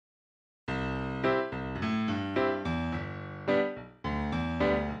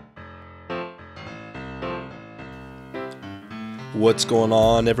What's going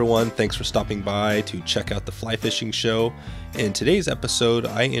on, everyone? Thanks for stopping by to check out the Fly Fishing Show. In today's episode,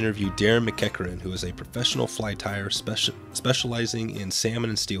 I interview Darren McEachran, who is a professional fly tyer specializing in salmon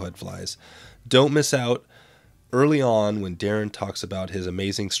and steelhead flies. Don't miss out early on when Darren talks about his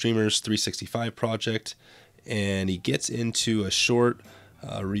amazing Streamers 365 project, and he gets into a short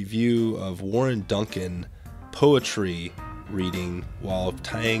review of Warren Duncan poetry reading while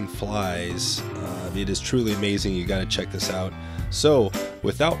tying flies. It is truly amazing. You got to check this out. So,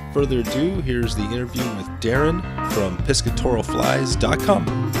 without further ado, here's the interview with Darren from Piscatoralflies.com.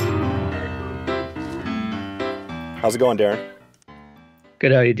 How's it going, Darren?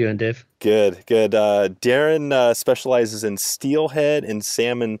 Good. How are you doing, Dave? Good. Darren specializes in steelhead and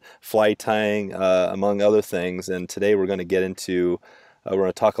salmon fly tying, among other things. And today we're going to get into, we're going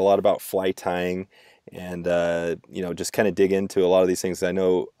to talk a lot about fly tying and, just kind of dig into a lot of these things. I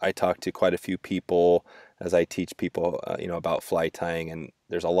know I talk to quite a few people as I teach people, about fly tying, and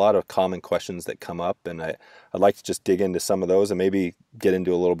there's a lot of common questions that come up, and I'd like to just dig into some of those and maybe get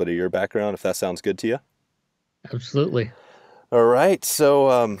into a little bit of your background, if that sounds good to you. Absolutely. All right.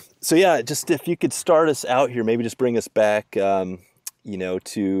 So yeah, just if you could start us out here, maybe just bring us back, to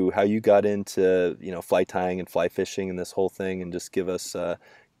how you got into, fly tying and fly fishing and this whole thing, and just give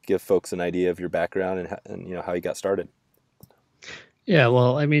folks an idea of your background and how you got started. Yeah,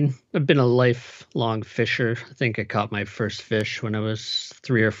 well, I mean, I've been a lifelong fisher. I think I caught my first fish when I was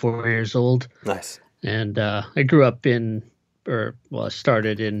 3 or 4 years old. Nice. And I grew up I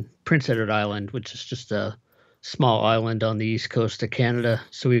started in Prince Edward Island, which is just a small island on the east coast of Canada.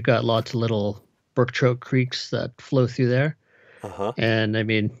 So we've got lots of little brook trout creeks that flow through there. Uh-huh. And I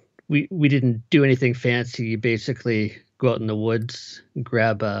mean, we didn't do anything fancy. You basically go out in the woods,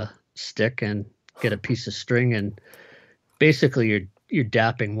 grab a stick and get a piece of string, and basically you're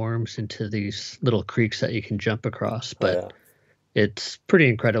dapping worms into these little creeks that you can jump across. But It's pretty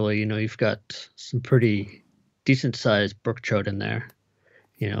incredible. You've got some pretty decent sized brook trout in there.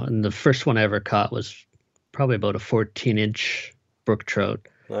 And the first one I ever caught was probably about a 14-inch brook trout.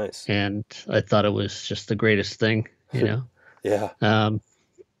 Nice. And I thought it was just the greatest thing, Yeah.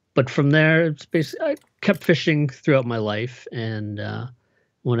 But from there, it's basically I kept fishing throughout my life. And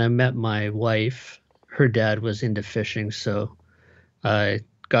when I met my wife, her dad was into fishing, so I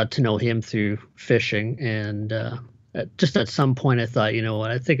got to know him through fishing. And just at some point, I thought, you know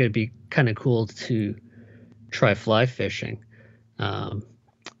what, I think it'd be kind of cool to try fly fishing. But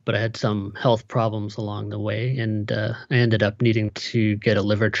I had some health problems along the way, and I ended up needing to get a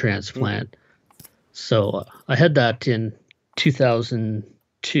liver transplant. So I had that in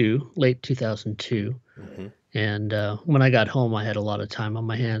 2002, late 2002. Mm-hmm. And when I got home, I had a lot of time on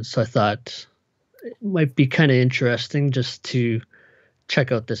my hands. So I thought it might be kind of interesting just to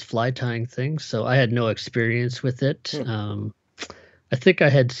check out this fly tying thing. So I had no experience with it. I think I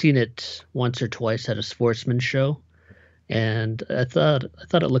had seen it once or twice at a sportsman show, and I thought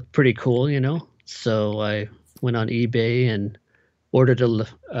it looked pretty cool, So I went on eBay and ordered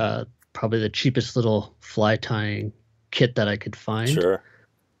probably the cheapest little fly tying kit that I could find. Sure.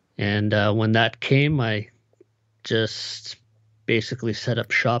 And when that came, I just basically set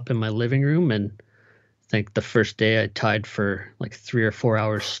up shop in my living room, and I think the first day I tied for like 3 or 4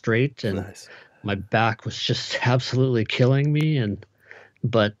 hours straight, and Nice. My back was just absolutely killing me.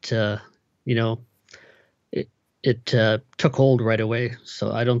 But it took hold right away.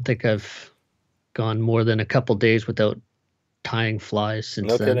 So I don't think I've gone more than a couple days without tying flies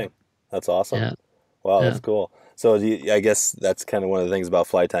since then. No kidding. That's awesome. Yeah. Wow, Yeah. that's cool. So I guess that's kind of one of the things about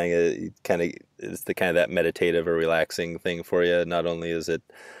fly tying. It kind of is the kind of that meditative or relaxing thing for you. Not only is it,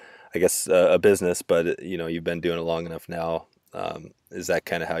 I guess, a business, but you've been doing it long enough now. Is that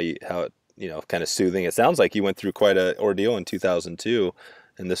kind of how it kind of soothing? It sounds like you went through quite an ordeal in 2002,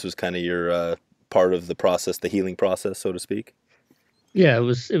 and this was kind of your part of the process, the healing process, so to speak. Yeah, it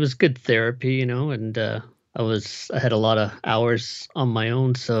was good therapy, and I had a lot of hours on my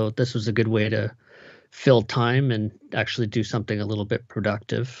own, so this was a good way to fill time and actually do something a little bit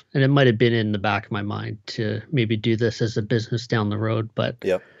productive. And it might have been in the back of my mind to maybe do this as a business down the road, but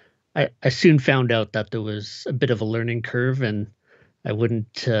Yep. I soon found out that there was a bit of a learning curve, and I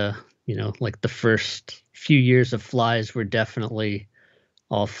wouldn't, like the first few years of flies were definitely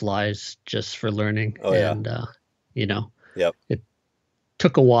all flies just for learning. Oh, yeah. And, Yep. it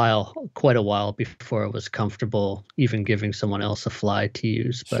took quite a while before I was comfortable even giving someone else a fly to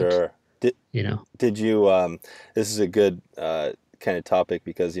use. But, Sure. Did you, this is a good kind of topic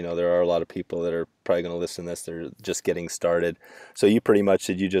because, there are a lot of people that are probably going to listen to this. They're just getting started. So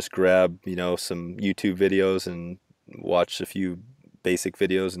did you just grab, some YouTube videos and watch a few basic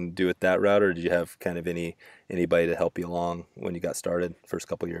videos and do it that route, or did you have kind of anybody to help you along when you got started first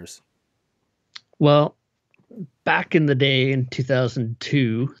couple years? Well, back in the day in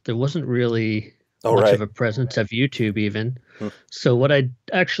 2002, there wasn't really Oh, much right. of a presence of YouTube even. Hmm. So what I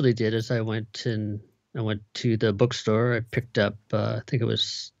actually did is I went to the bookstore. I picked up I think it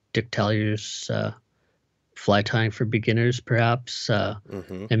was Dick Tallier's Fly Tying for Beginners, perhaps,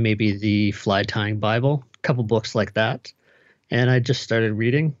 Mm-hmm. and maybe the Fly Tying Bible, a couple books like that. And I just started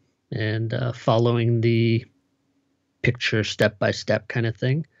reading and following the picture step by step kind of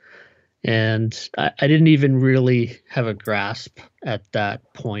thing. And I didn't even really have a grasp at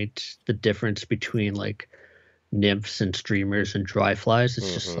that point the difference between like nymphs and streamers and dry flies.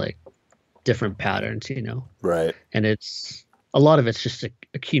 It's just Mm-hmm. like different patterns, you know. Right. And it's a lot of it's just a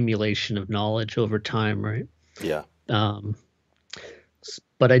accumulation of knowledge over time, right? Yeah. Um,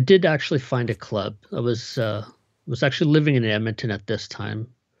 but I did actually find a club. I was actually living in Edmonton at this time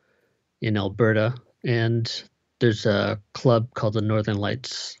in Alberta, and there's a club called the Northern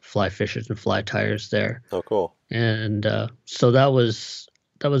Lights Fly Fishers and Fly Tires there, Oh, cool. and so that was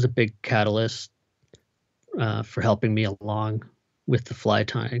a big catalyst for helping me along with the fly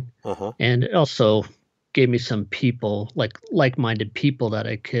tying, Uh-huh. and it also gave me some people like-minded people that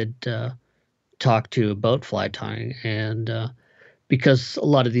I could talk to about fly tying, and because a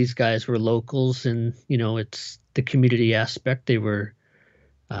lot of these guys were locals, and you know it's the community aspect, they were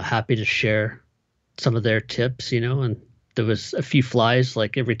happy to share some of their tips, you know, and there was a few flies.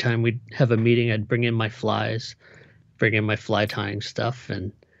 Like every time we'd have a meeting, I'd bring in my flies, bring in my fly tying stuff,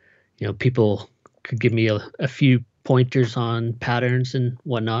 and you know, people could give me a few pointers on patterns and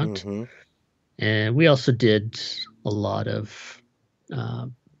whatnot. Mm-hmm. And we also did a lot of uh,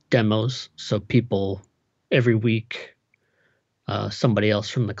 demos. So people every week, somebody else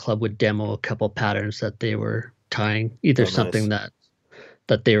from the club would demo a couple patterns that they were tying, either Oh, something nice.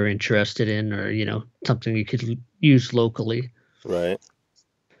 that they were interested in, or you know something you could use locally. Right.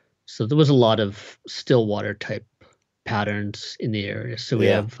 So there was a lot of still water type patterns in the area. So we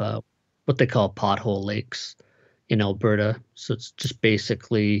Yeah. have what they call pothole lakes in Alberta. So it's just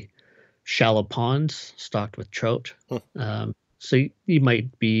basically shallow ponds stocked with trout. Hmm. So you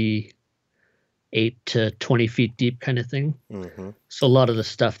might be 8 to 20 feet deep, kind of thing. Mm-hmm. So a lot of the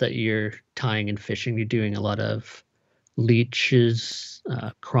stuff that you're tying and fishing, you're doing a lot of leeches,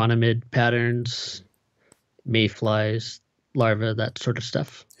 chronomid patterns, mayflies, larvae, that sort of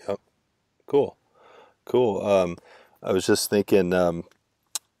stuff. Yep. Cool. Cool. I was just thinking,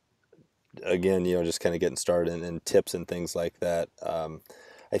 again, just kind of getting started and tips and things like that.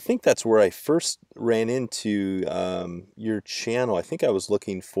 I think that's where I first ran into your channel. I think I was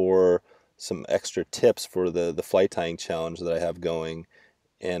looking for some extra tips for the fly tying challenge that I have going.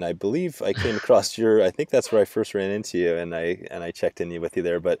 And I believe I came across I think that's where I first ran into you, and I checked in with you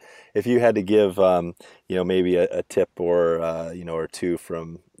there. But if you had to give, maybe a tip or or two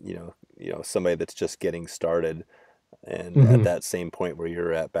from somebody that's just getting started, and at hmm that same point where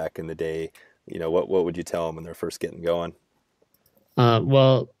you're at back in the day, what would you tell them when they're first getting going?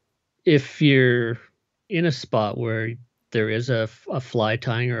 well, if you're in a spot where there is a fly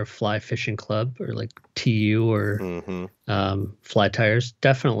tying or a fly fishing club or like TU or Mm-hmm. fly tires,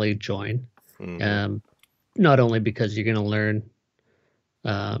 definitely join. Mm-hmm. Um, Not only because you're going to learn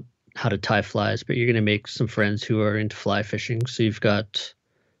uh, how to tie flies, but you're going to make some friends who are into fly fishing. So you've got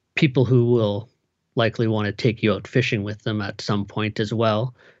people who will likely want to take you out fishing with them at some point as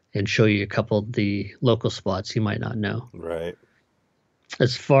well and show you a couple of the local spots you might not know. Right.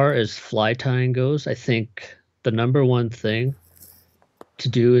 As far as fly tying goes, I think the number one thing to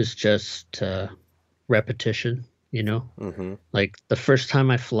do is just repetition, you know? Mm-hmm. Like the first time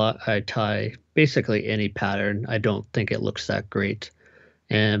I tie basically any pattern, I don't think it looks that great.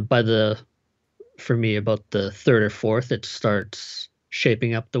 And for me, about the third or fourth, it starts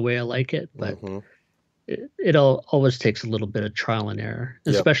shaping up the way I like it. But Mm-hmm. it always takes a little bit of trial and error,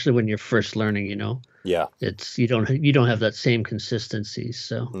 Yep. especially when you're first learning, you know? Yeah. It's you don't have that same consistency.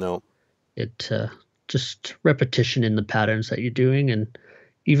 So No. it just repetition in the patterns that you're doing, and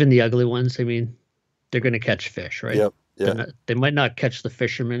even the ugly ones. I mean, they're going to catch fish, right? Yep. Yeah. They might not catch the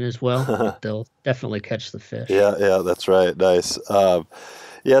fishermen as well, but they'll definitely catch the fish. Yeah, yeah, that's right. Nice.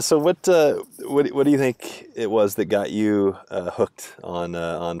 Yeah. So what do you think it was that got you hooked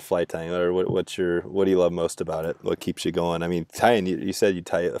on fly tying, or what do you love most about it? What keeps you going? I mean, tying. You said you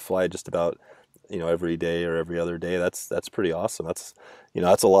tie a fly just about every day or every other day. That's pretty awesome. That's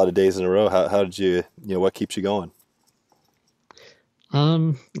a lot of days in a row. How did what keeps you going? I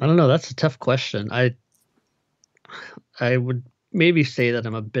don't know. That's a tough question. I would maybe say that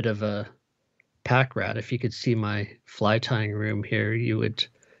I'm a bit of a pack rat. If you could see my fly tying room here, you would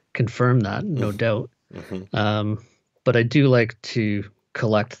confirm that, no doubt. Mm-hmm. But I do like to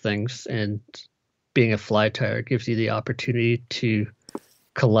collect things, and being a fly tyer gives you the opportunity to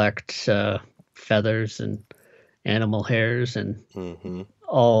collect feathers and animal hairs and Mm-hmm.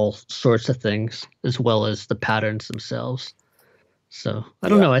 all sorts of things, as well as the patterns themselves. So I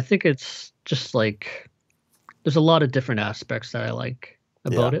don't Yeah. know. I think it's just like there's a lot of different aspects that I like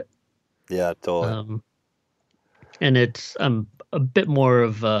Yeah. about it. Yeah, totally. And I'm a bit more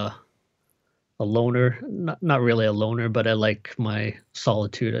of a loner, not really a loner, but I like my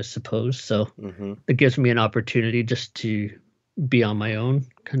solitude, I suppose. So Mm-hmm. it gives me an opportunity just to be on my own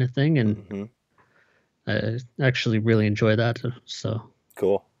kind of thing, and Mm-hmm. I actually really enjoy that. So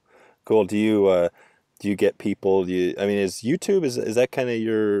Cool. Cool. Do you get people, I mean, is YouTube, is that kind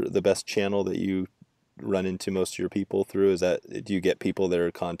of the best channel that you run into most of your people through? Do you get people that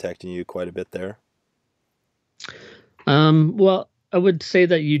are contacting you quite a bit there? well, I would say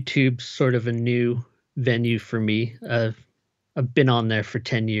that YouTube's sort of a new venue for me. I've been on there for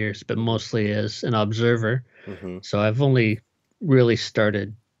 10 years, but Mm-hmm. mostly as an observer. Mm-hmm. So I've only really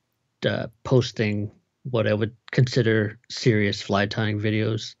started posting what I would consider serious fly tying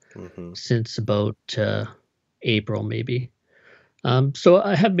videos Mm-hmm. since about April, maybe. So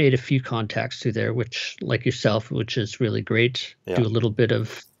I have made a few contacts through there, which, like yourself, which is really great. Yeah. Do a little bit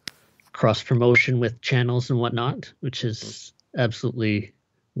of cross promotion with channels and whatnot, which Mm-hmm. is absolutely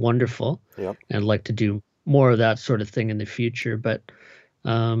wonderful. Yep. And I'd like to do more of that sort of thing in the future. But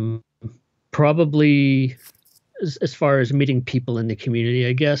um, probably as far as meeting people in the community,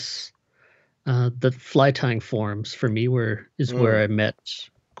 I guess the fly tying forums for me is Mm. where I met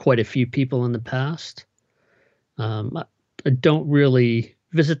quite a few people in the past. I don't really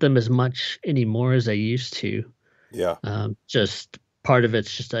visit them as much anymore as I used to. Yeah. Just part of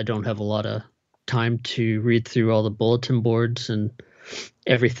it's just I don't have a lot of time to read through all the bulletin boards and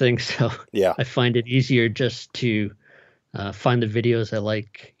everything. So Yeah. I find it easier just to find the videos I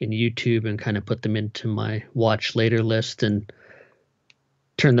like in YouTube and kind of put them into my watch later list and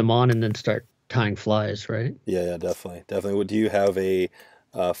turn them on and then start tying flies, right? Yeah, yeah, definitely. Definitely. Do you have a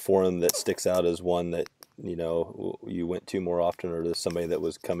forum that sticks out as one that, you went to more often, or there's somebody that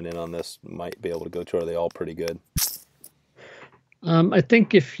was coming in on this might be able to go to? Or are they all pretty good? I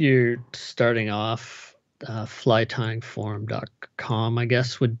think if you're starting off, flytyingforum.com, I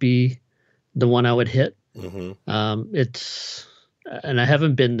guess, would be the one I would hit. Mm-hmm. It's, and I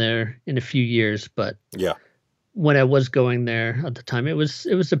haven't been there in a few years, but Yeah. when I was going there at the time, it was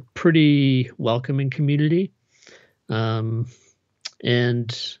a pretty welcoming community, um,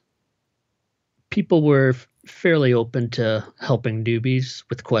 and people were fairly open to helping newbies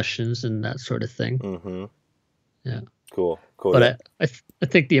with questions and that sort of thing. Mm-hmm. Yeah. Cool. Cool. But Yeah. I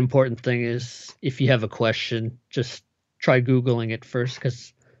think the important thing is if you have a question, just try Googling it first,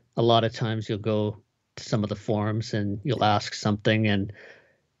 because a lot of times you'll go to some of the forums and you'll ask something and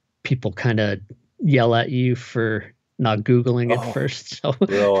people kind of yell at you for not Googling it Oh, first. So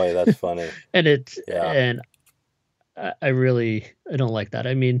really? That's funny. and it's Yeah. and I don't like that.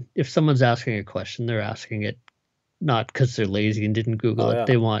 I mean, if someone's asking a question, they're asking it not because they're lazy and didn't Google Oh, it. yeah.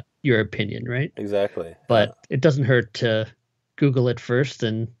 They want your opinion, right? Exactly. Yeah. But it doesn't hurt to Google it first,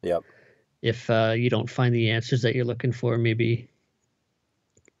 and Yep. if you don't find the answers that you're looking for, maybe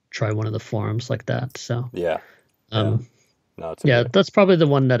try one of the forums like that. So, Yeah. Yeah. um, No, it's a yeah, good. that's probably the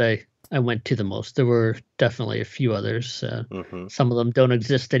one that I went to the most. There were definitely a few others. Mm-hmm. Some of them don't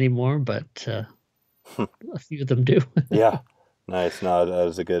exist anymore, but a few of them do. Yeah. Nice. No,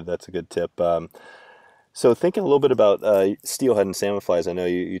 that's a good tip. So thinking a little bit about steelhead and salmon flies, I know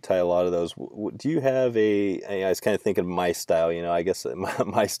you tie a lot of those. Do you have I was kind of thinking of my style, I guess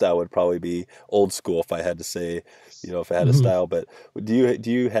my style would probably be old school if I had to say, if I had a Mhm. style, but do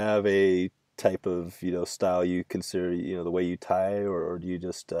you have a type of, style you consider, the way you tie, or do you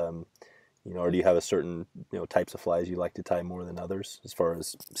just, or do you have a certain, types of flies you like to tie more than others as far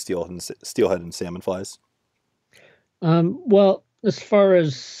as steelhead and salmon flies? Well, as far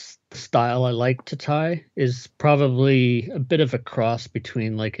as the style I like to tie is probably a bit of a cross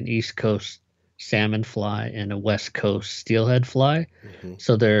between like an East Coast salmon fly and a West Coast steelhead fly. Hmm.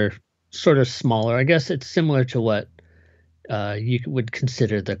 So they're sort of smaller. I guess it's similar to what would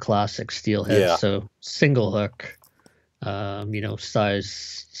consider the classic steelhead. Yeah. So single hook,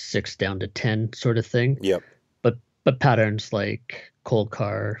 size 6 down to 10 sort of thing. Yep. But patterns like coal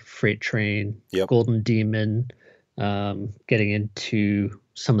car, freight train, Yep. golden demon, getting into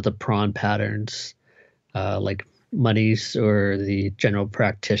some of the prawn patterns, like Monies or the general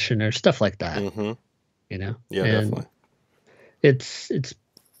practitioner, stuff like that, Hmm. you know. Yeah, And definitely. it's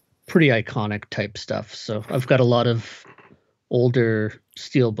pretty iconic type stuff. So I've got a lot of older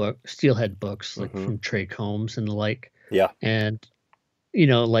steelhead books, like Mm-hmm. from Trey Combs and the like. Yeah. And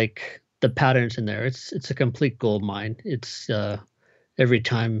like the patterns in there, it's a complete gold mine. It's every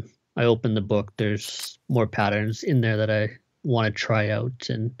time I open the book, there's more patterns in there that I want to try out,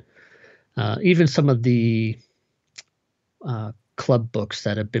 and even some of the club books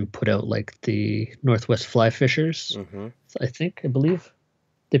that have been put out, like the Northwest Fly Fishers. Mm-hmm. I believe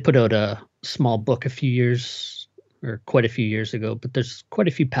they put out a small book a few years or quite a few years ago, but there's quite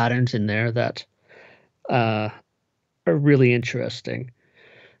a few patterns in there that uh, are really interesting.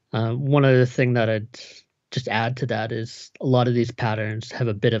 One other thing that I'd just add to that is a lot of these patterns have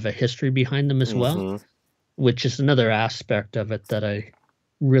a bit of a history behind them as well, Mm-hmm. which is another aspect of it that I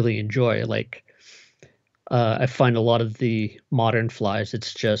really enjoy. Like, I find a lot of the modern flies,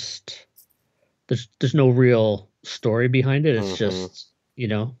 it's just there's no real story behind it. It's Mm-hmm. just,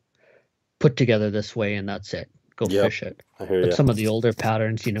 put together this way and that's it. Go Yep. fish it. I hear But you. some of the older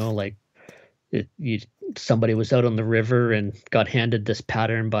patterns, like somebody was out on the river and got handed this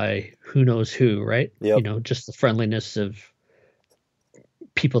pattern by who knows who, right? Yep. Just the friendliness of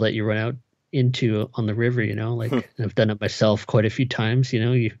people that you run out into on the river, like I've done it myself quite a few times.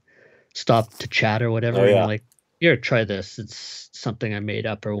 You stop to chat or whatever, Oh and yeah. you're like, here, try this. It's something I made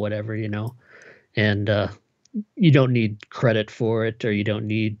up or whatever, and you don't need credit for it, or you don't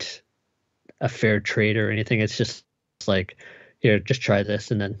need a fair trade or anything. It's like, here, just try this,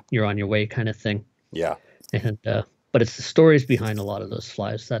 and then you're on your way, kind of thing. Yeah. And but it's the stories behind a lot of those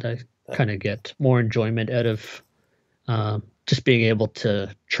flies that I kind of get more enjoyment out of, just being able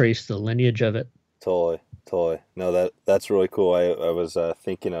to trace the lineage of it. Totally. No, that's really cool. I was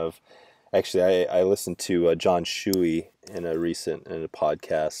thinking of actually I listened to John Shuey in a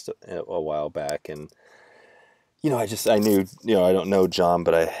podcast a while back, and I knew I don't know John,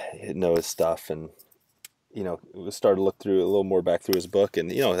 but I know his stuff, and started to look through a little more back through his book,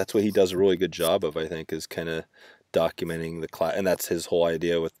 and that's what he does a really good job of, I think, is kind of documenting the class, and that's his whole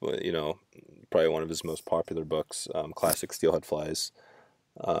idea with probably one of his most popular books, Classic Steelhead Flies.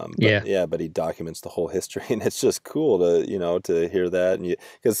 Yeah. But he documents the whole history, and it's just cool to to hear that, and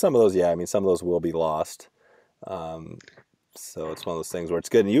because some of those, I mean, some of those will be lost. So it's one of those things where it's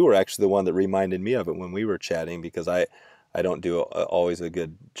good. And you were actually the one that reminded me of it when we were chatting, because I don't do always a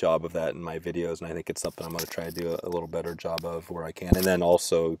good job of that in my videos, and I think it's something I'm going to try to do a little better job of where I can. And then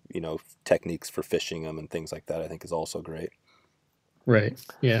also, techniques for fishing them and things like that, I think is also great. Right.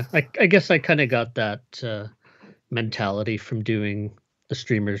 Yeah. I guess I kind of got that mentality from doing the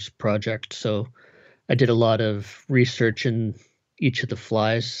Streamers project. So I did a lot of research in each of the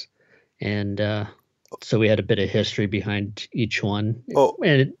flies, and so we had a bit of history behind each one. Oh,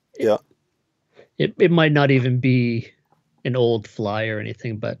 and yeah. It might not even be an old fly or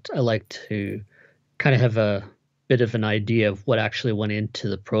anything, but I like to kind of have a bit of an idea of what actually went into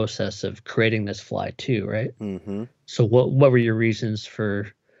the process of creating this fly too, right? Mm-hmm. So what were your reasons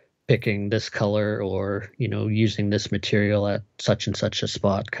for picking this color, or using this material at such and such a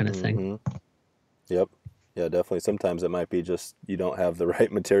spot, kind of thing? Mm-hmm. Yep. Yeah, definitely. Sometimes it might be just you don't have the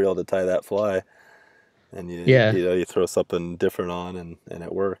right material to tie that fly, and you throw something different on, and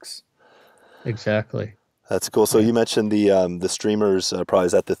it works. Exactly. That's cool. So Yeah. you mentioned the streamers. Probably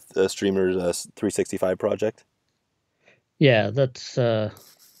is that the streamers 365 project? Yeah, that's I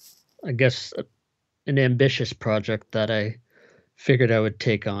guess an ambitious project that I figured I would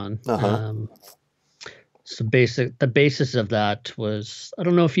take on. Uh-huh. So the basis of that was, I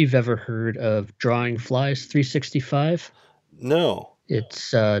don't know if you've ever heard of Drawing Flies 365. No.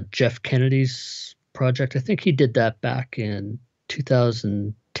 It's Jeff Kennedy's project. I think he did that back in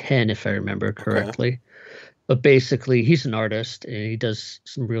 2010, if I remember correctly. Okay. But basically, he's an artist and he does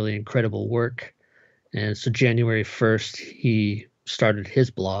some really incredible work. And so January 1st, he started his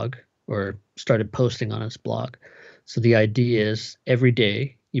blog, or started posting on his blog. So the idea is every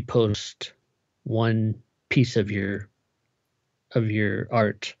day you post one piece of your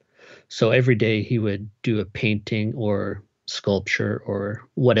art. So every day he would do a painting or sculpture or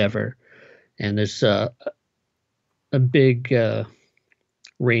whatever. And there's a big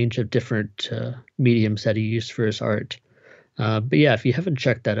range of different mediums that he used for his art. But yeah, if you haven't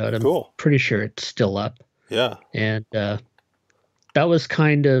checked that out, I'm Cool. pretty sure it's still up. Yeah. And that was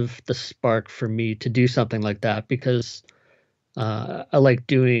kind of the spark for me to do something like that, because I like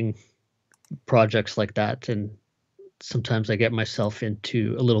doing projects like that, and sometimes I get myself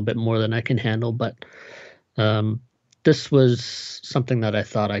into a little bit more than I can handle. But this was something that I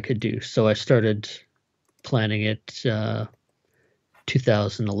thought I could do, so I started planning it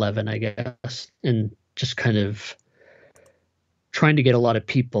 2011, I guess, and just kind of trying to get a lot of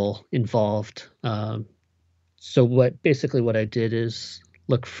people involved. So what I did is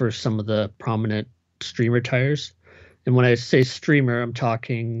look for some of the prominent streamer tires. And when I say streamer, I'm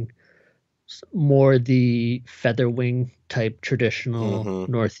talking more the feather wing type traditional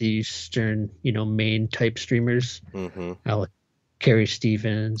Mm-hmm. northeastern, Maine type streamers. Mm-hmm. Like Carrie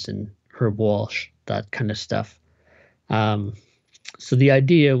Stevens and Herb Walsh, that kind of stuff. Um, so the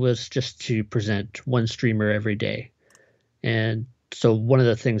idea was just to present one streamer every day. And so one of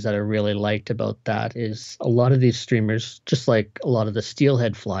the things that I really liked about that is a lot of these streamers, just like a lot of the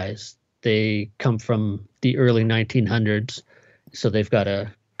steelhead flies, they come from the early 1900s. So they've got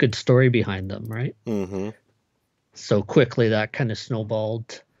a good story behind them, right? Mm-hmm. So quickly that kind of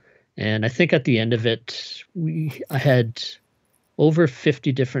snowballed. And I think at the end of it, I had over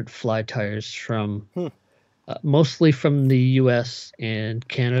 50 different fly tires from mostly from the US and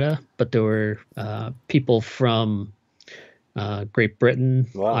Canada, but there were people from Great Britain,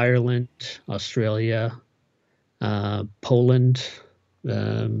 Wow. Ireland, Australia, Poland,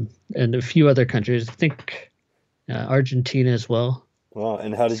 and a few other countries. I think Argentina as well. Wow.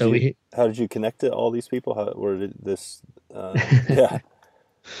 And So we, how did you connect to all these people? How where did this yeah.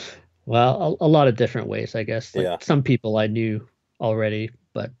 well, a lot of different ways, I guess. Like Yeah. some people I knew already,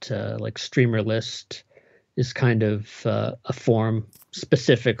 but like Streamer List is kind of a forum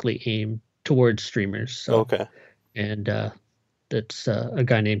specifically aimed towards streamers. So, Okay. and that's a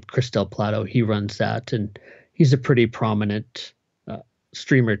guy named Chris Del Plato. He runs that, and he's a pretty prominent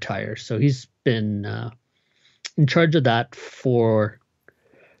streamer tire. So he's been in charge of that for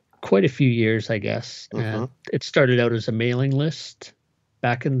quite a few years, I guess. Mm-hmm. It started out as a mailing list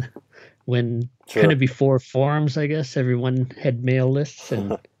back in when kind Sure. of before forums, I guess. Everyone had mail lists,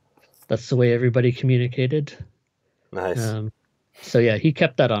 and that's the way everybody communicated. Nice. So yeah, he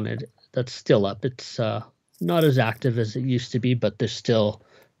kept that on it. That's still up. It's not as active as it used to be, but there's still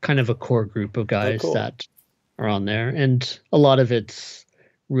kind of a core group of Oh, guys cool. that are on there, and a lot of it's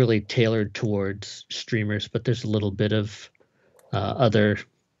really tailored towards streamers. But there's a little bit of other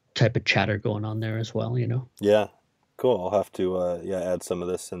type of chatter going on there as well. Yeah. Cool. I'll have to yeah, add some of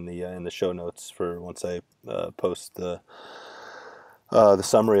this in the show notes for once I post the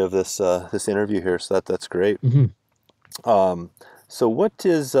summary of this interview here. So that's great. Hmm. So what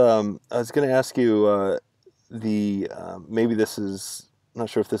is I was going to ask you the maybe this is not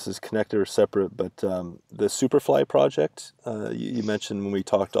sure if this is connected or separate, but the Superfly project you mentioned when we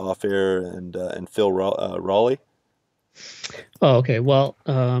talked off air and Phil Raleigh. Oh, okay. Well,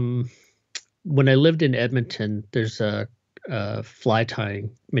 when I lived in Edmonton, there's a fly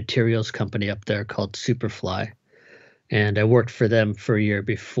tying materials company up there called Superfly, and I worked for them for a year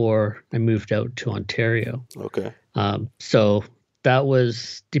before I moved out to Ontario. Okay. So that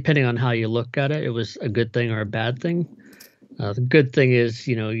was, depending on how you look at it, it was a good thing or a bad thing. The good thing is,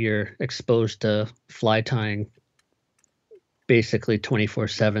 you're exposed to fly tying basically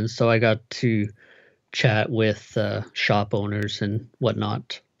 24/7. So I got to chat with shop owners and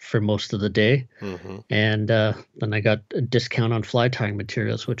whatnot for most of the day. Mm-hmm. And then I got a discount on fly tying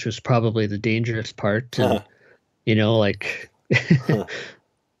materials, which was probably the dangerous part. And, like,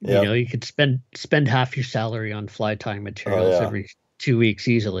 Yep. you could spend half your salary on fly tying Oh materials yeah. every 2 weeks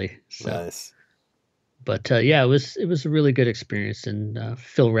easily. So, Nice. but yeah, it was a really good experience. And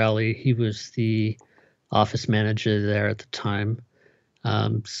Phil Rowley, he was the office manager there at the time.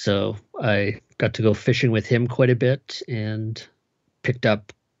 So I got to go fishing with him quite a bit and picked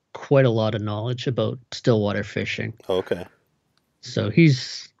up quite a lot of knowledge about stillwater fishing. Okay. So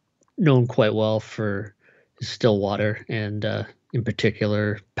he's known quite well for his stillwater and in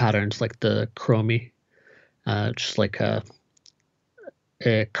particular patterns like the chromie, just like a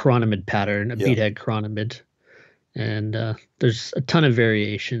chironomid pattern, a Yep. beadhead chironomid. And there's a ton of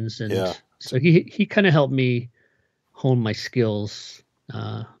variations. And Yeah. so he kind of helped me hone my skills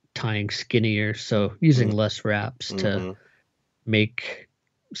tying skinnier, so using less wraps to Mm-hmm. make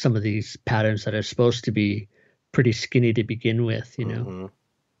some of these patterns that are supposed to be pretty skinny to begin with. Mm-hmm.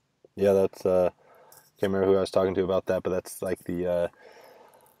 Yeah, that's can't remember who I was talking to about that, but that's like the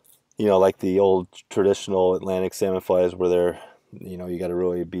like the old traditional Atlantic salmon flies where they're you got to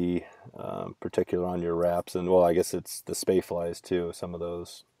really be particular on your wraps, and well, I guess it's the spay flies too. Some of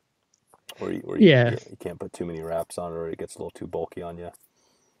those Yeah, you can't put too many wraps on, or it gets a little too bulky on you.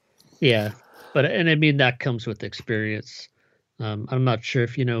 yeah, and I mean that comes with experience. I'm not sure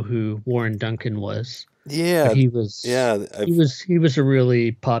if you know who Warren Duncan was, but Yeah, he was yeah. he was he was a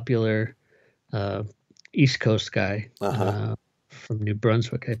really popular uh, East Coast guy Uh-huh. from New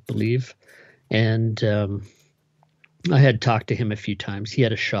Brunswick, I believe, and I had talked to him a few times. He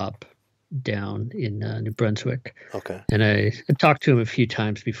had a shop down in New Brunswick. Okay. And I talked to him a few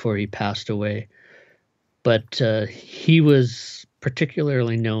times before he passed away. But he was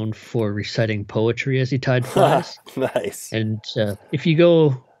particularly known for reciting poetry as he tied flies. Nice. And if you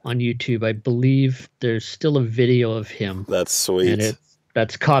go on YouTube, I believe there's still a video of him, That's and sweet.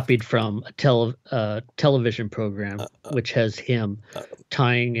 that's copied from a television program, which has him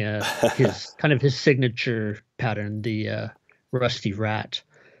tying his signature pattern, the rusty rat,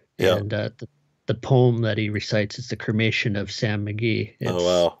 Yeah. and the poem that he recites is the cremation of Sam McGee. Oh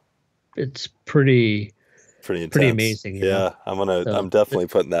wow. It's pretty Pretty intense. amazing, Yeah, So I'm definitely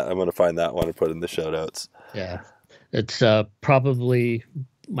putting that. I'm gonna find that one and put it in the show notes. yeah, it's probably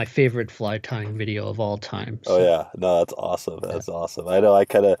my favorite fly tying video of all time. Oh So yeah, no, that's awesome. yeah. That's awesome. I know I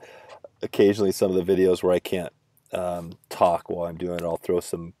kind of occasionally some of the videos where I can't talk while I'm doing it, I'll throw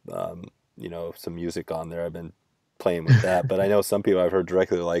some some music on there. I've been playing with that, but I know some people I've heard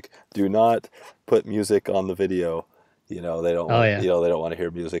directly like, do not put music on the video. They don't Oh want yeah. they don't want to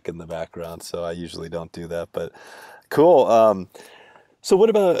hear music in the background, so I usually don't do that. But cool. So what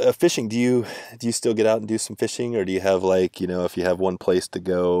about fishing? Do you still get out and do some fishing, or do you have like, if you have one place to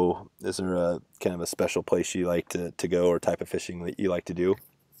go, is there a kind of a special place you like to go, or type of fishing that you like to do?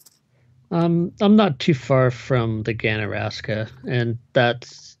 I'm not too far from the Ganaraska, and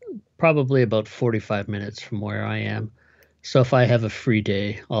that's probably about 45 minutes from where I am. So if I have a free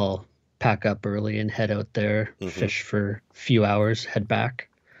day, I'll pack up early and head out there, Mm-hmm. fish for a few hours, head back.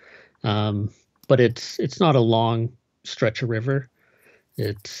 Um, but it's not a long stretch of river.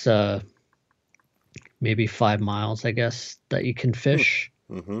 It's maybe 5 miles, I guess, that you can fish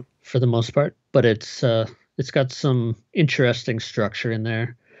Mm-hmm. for the most part. But it's got some interesting structure in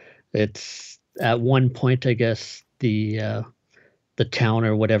there. It's at one point, I guess, the town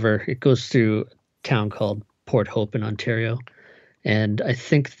or whatever, it goes through a town called Port Hope in Ontario, and I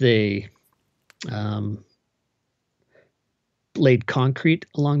think they um, laid concrete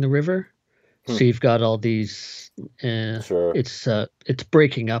along the river. Hmm. So you've got all these. Sure. It's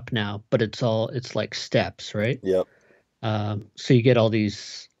breaking up now, but it's like steps, right? Yep. So you get all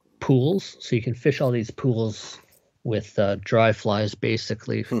these pools, so you can fish all these pools with dry flies,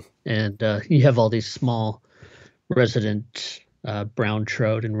 basically, and you have all these small resident brown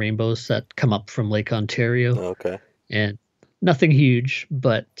trout and rainbows that come up from Lake Ontario, Okay. and nothing huge,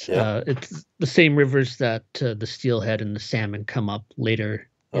 but Yeah. it's the same rivers that the steelhead and the salmon come up later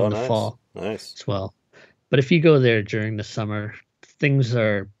Oh, in the nice. fall Nice. as well. But if you go there during the summer, things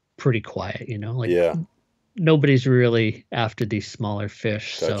are pretty quiet, like Yeah. nobody's really after these smaller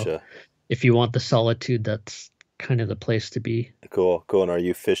fish. So Gotcha. if you want the solitude, that's kind of the place to be. Cool. Cool. And are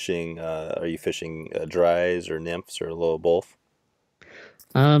you fishing? Dries or nymphs or a little both?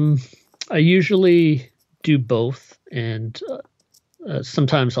 Um, I usually do both, and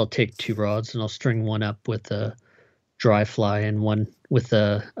sometimes I'll take two rods and I'll string one up with a dry fly and one with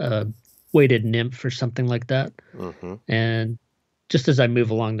a weighted nymph or something like that. Mm-hmm. And just as I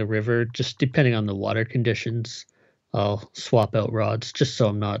move along the river, just depending on the water conditions, I'll swap out rods just so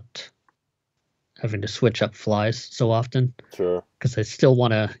I'm not having to switch up flies so often, Sure. because I still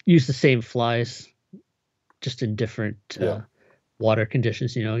want to use the same flies just in different Yeah. water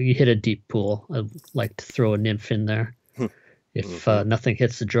conditions. You hit a deep pool, I'd like to throw a nymph in there if Mm-hmm. nothing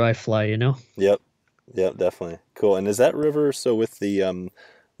hits the dry fly. Yep. Yep. Definitely. Cool. And is that river, so with the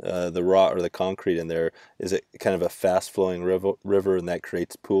rock or the concrete in there, is it kind of a fast flowing river and that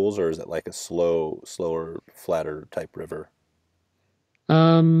creates pools, or is it like a slower, flatter type river?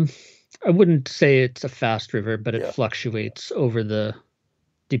 Um, I wouldn't say it's a fast river, but it Yeah. fluctuates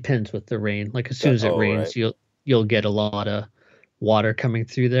depends with the rain. Like as soon That, as it oh, right. rains, you'll get a lot of water coming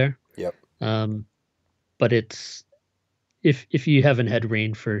through there. Yep. Um, but it's if you haven't had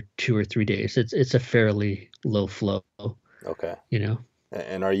rain for 2 or 3 days, it's a fairly low flow, Okay. you know.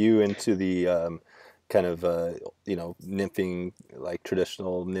 And are you into the kind of nymphing, like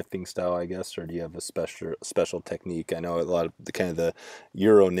traditional nymphing style, I guess, or do you have a special technique? I know a lot of the kind of the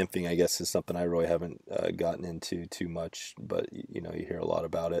Euro nymphing, I guess, is something I really haven't gotten into too much, but you hear a lot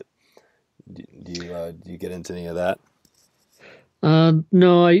about it. Do you get into any of that?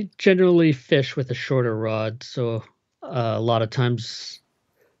 No, I generally fish with a shorter rod, so a lot of times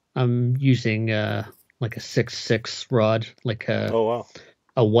I'm using like a 6'6" rod, like Oh wow.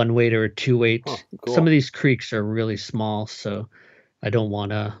 a one weight or a two Huh, weight. Some of cool. these creeks are really small, so I don't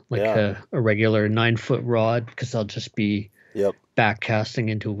want Yeah. a regular 9 foot rod because I'll just be Yep. back casting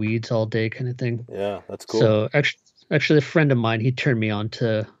into weeds all day kind of thing. Yeah, that's cool. So actually, a friend of mine, he turned me on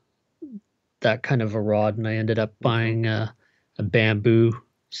to that kind of a rod, and I ended up Mm-hmm. buying a bamboo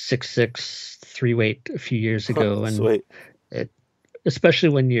 6'6" 3 weight a few years ago, and Sweet. it especially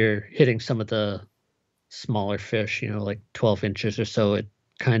when you're hitting some of the smaller fish, like 12 inches or so, it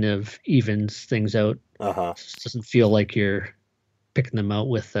kind of evens things out. Uh-huh. It just doesn't feel like you're picking them out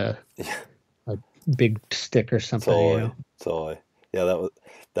with Yeah, a big stick or something. totally, totally. Yeah,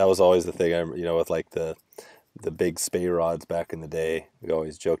 that was always the thing. With like the big spey rods back in the day, we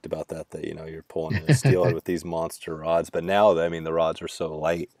always joked about that you're pulling in a steelhead with these monster rods. But now, I mean, the rods are so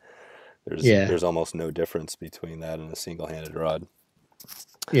light. Yeah, There's almost no difference between that and a single-handed rod.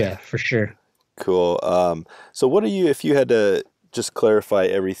 yeah, for sure. Cool. So what are you, if you had to just clarify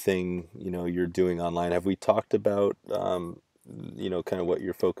everything, you're doing online, have we talked about, kind of what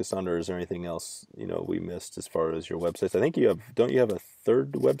you're focused on, or is there anything else, we missed as far as your websites? I think don't you have a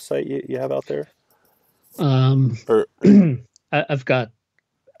third website you have out there? Um, Or, I've got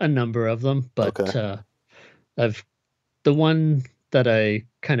a number of them, okay. but I've the one that I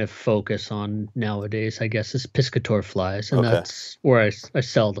kind of focus on nowadays, I guess, is Piscator Flies, and Okay. that's where I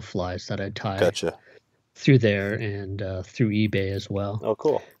sell the flies that I tie Gotcha. through there and through eBay as well. Oh,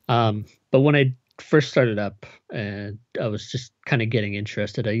 cool. But when I first started up and I was just kind of getting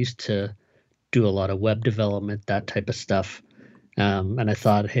interested, I used to do a lot of web development, that type of stuff. And I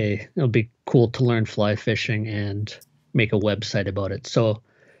thought, hey, it'll be cool to learn fly fishing and make a website about it. So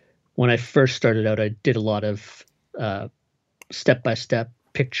when I first started out, I did a lot of step by step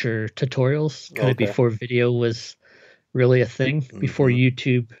picture tutorials, kind of Okay. before video was really a thing, before Mm-hmm.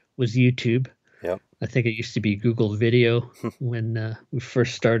 YouTube was YouTube. Yep. I think it used to be Google Video when we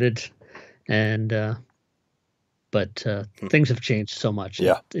first started, and but things have changed so much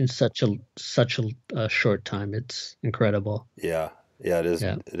Yeah. in such a short time. It's incredible. Yeah. Yeah, it is.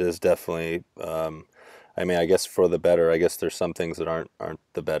 Yeah, It is definitely. I mean, I guess for the better. I guess there's some things that aren't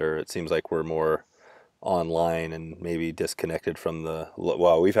the better. It seems like we're more online and maybe disconnected from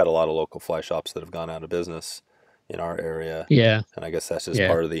well, we've had a lot of local fly shops that have gone out of business in our area, yeah, and I guess that's just yeah,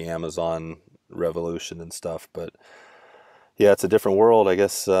 part of the Amazon revolution and stuff. But yeah, it's a different world, I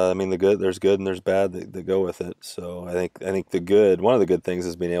guess. I mean, there's good and there's bad that go with it. So I think one of the good things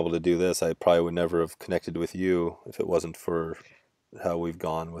is being able to do this. I probably would never have connected with you if it wasn't for how we've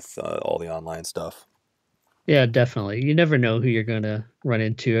gone with all the online stuff. yeah. Definitely. You never know who you're gonna run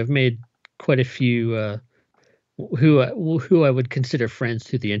into. I've made quite a few who I would consider friends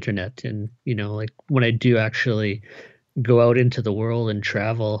through the internet, and like when I do actually go out into the world and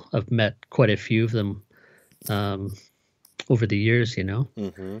travel, I've met quite a few of them um, over the years.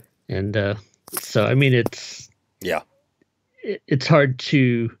 Mm-hmm. And so I mean, Yeah. it's hard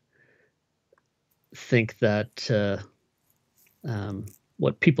to think that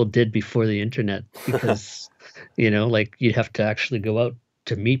what people did before the internet, because like you'd have to actually go out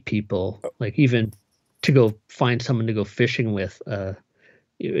to meet people, like even to go find someone to go fishing with.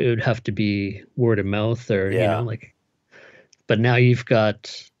 It would have to be word of mouth, or Yeah. like. But now you've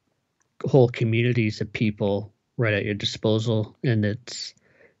got whole communities of people right at your disposal, and it's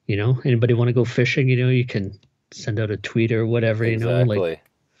anybody want to go fishing, you can send out a tweet or whatever, like. Exactly.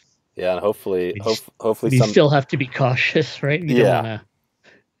 Yeah, and hopefully, You just, hopefully you some. still have to be cautious, right? You don't Yeah. want to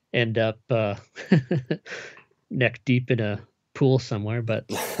end up neck deep in a pool somewhere, but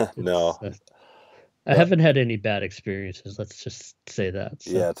it's No. I No. haven't had any bad experiences, let's just say that.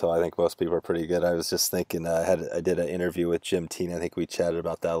 So Yeah, so I think most people are pretty good. I was just thinking, I did an interview with Jim Teen. I think we chatted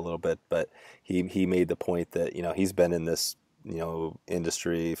about that a little bit, but he made the point that he's been in this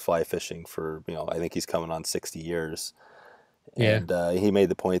industry fly fishing for I think he's coming on 60 years, yeah, and he made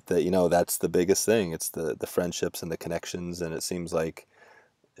the point that that's the biggest thing. It's the friendships and the connections, and it seems like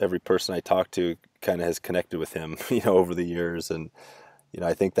every person I talk to kind of has connected with him over the years, and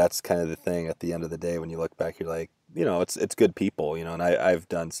I think that's kind of the thing at the end of the day when you look back, you're like, it's good people, and I've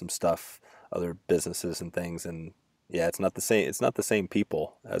done some stuff, other businesses and things, and yeah, it's not the same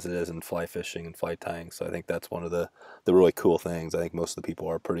people as it is in fly fishing and fly tying. So I think that's one of the really cool things. I think most of the people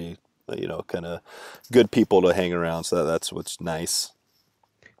are pretty, kind of good people to hang around. So that's what's nice.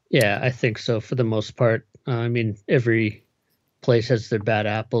 yeah, I think so for the most part. I mean, every place has their bad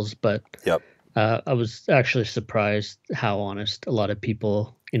apples, but Yep. I was actually surprised how honest a lot of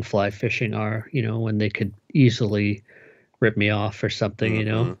people in fly fishing are, when they could easily rip me off or something,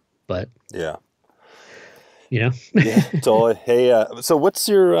 Mm-hmm. but Yeah. you know, Yeah, totally. Hey, so what's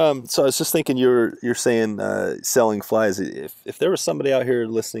your so I was just thinking you're saying selling flies. If there was somebody out here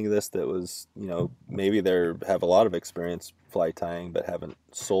listening to this that was, maybe they have a lot of experience fly tying but haven't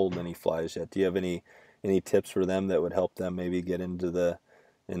sold many flies yet. Do you have any tips for them that would help them maybe get into the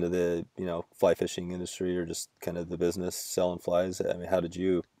fly fishing industry or just kind of the business selling flies? I mean, how did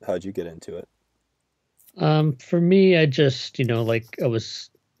you get into it? for me, I just, like I was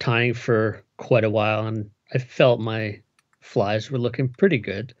tying for quite a while, and I felt my flies were looking pretty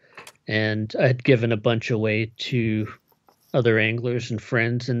good. And I had given a bunch away to other anglers and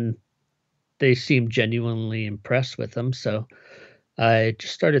friends, and they seemed genuinely impressed with them. So I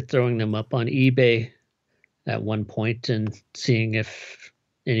just started throwing them up on eBay at one point and seeing if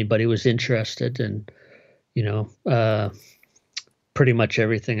anybody was interested. And, you know, pretty much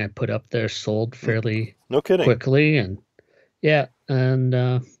everything I put up there sold fairly No kidding. quickly. And yeah.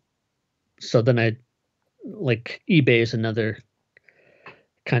 And so then like eBay is another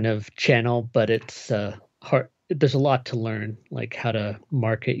kind of channel, but it's hard. There's a lot to learn, like how to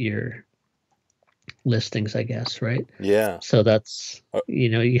market your listings, I guess, right? Yeah. So that's, Uh,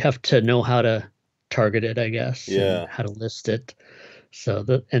 you have to know how to target it, I guess, and yeah. how to list it. So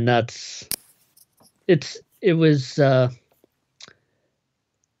that's it was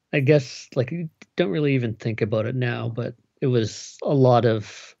I guess like you don't really even think about it now, but it was a lot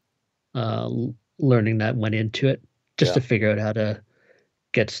of learning that went into it just Yeah. to figure out how to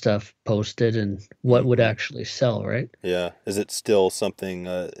get stuff posted and what would Hmm. actually sell, right? Yeah. Is it still something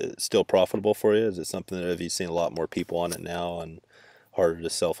still profitable for you? Is it something that have you seen a lot more people on it now and harder to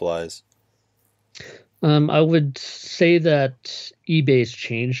sell flies? I would say that eBay's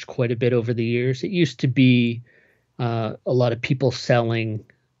changed quite a bit over the years. It used to be a lot of people selling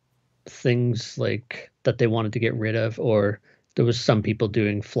things like that they wanted to get rid of, or there was some people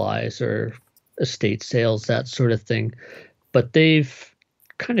doing flies or estate sales, that sort of thing. But they've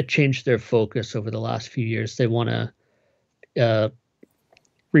kind of changed their focus over the last few years. They want to uh,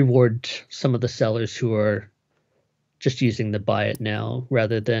 reward some of the sellers who are just using the buy it now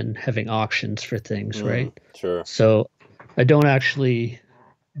rather than having auctions for things, Mm, right? sure. So I don't actually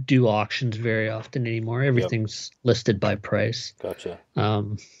do auctions very often anymore. Yep. Everything's listed by price. Gotcha.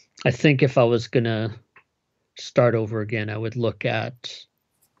 Um, I think if I was gonna start over again, I would look at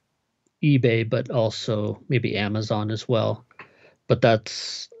eBay, but also maybe Amazon as well. But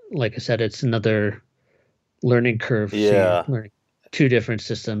that's, like I said, it's another learning curve. So you're Yeah. learning two different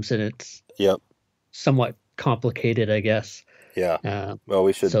systems, and it's Yep. somewhat complicated, I guess. Yeah. Uh,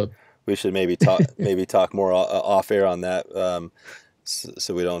 Well, so we should maybe talk more off air on that,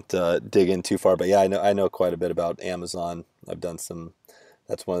 so we don't dig in too far. But yeah, I know quite a bit about Amazon. I've done some.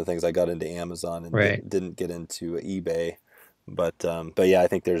 That's one of the things I got into Amazon and right, didn't get into eBay. But yeah, I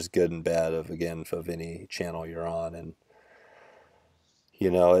think there's good and bad of any channel you're on, and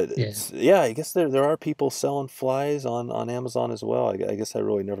yeah, it's yeah. I guess there are people selling flies on Amazon as well. I guess I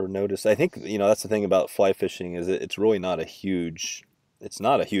really never noticed. I think that's the thing about fly fishing is it's really not a huge. It's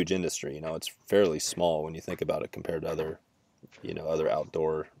not a huge industry. It's fairly small when you think about it compared to other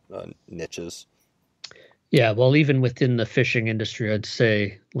outdoor niches. yeah. Well, even within the fishing industry, I'd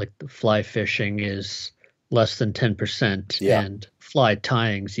say like the fly fishing is less than 10%, Yeah, and fly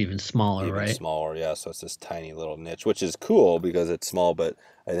tying's even smaller, even right? smaller. Yeah, so it's this tiny little niche, which is cool because it's small, but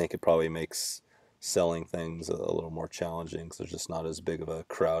I think it probably makes selling things a little more challenging because there's just not as big of a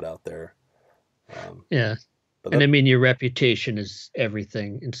crowd out there. Um, Yeah. but And that, I mean, your reputation is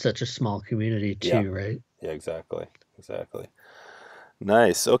everything in such a small community yeah, too, right? yeah, exactly, exactly.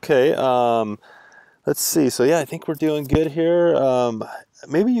 Nice. Okay. Let's see. So yeah, I think we're doing good here.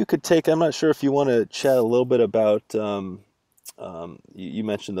 Maybe you could take. I'm not sure if you want to chat a little bit about. You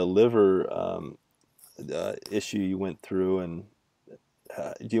mentioned the liver issue you went through, and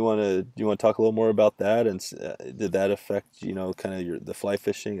do you want to talk a little more about that? And did that affect kind of the fly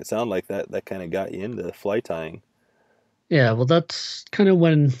fishing? It sounded like that kind of got you into fly tying. Yeah, well, that's kind of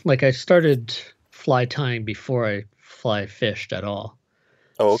when like I started fly tying before I fly fished at all.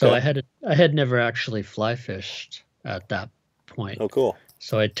 Oh, So okay. I had never actually fly fished at that point. Oh, cool.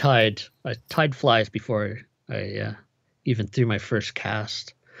 So I tied flies before I even threw my first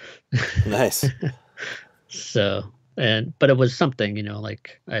cast. Nice. So, but it was something,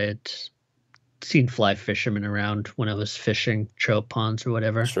 like I had seen fly fishermen around when I was fishing trout ponds or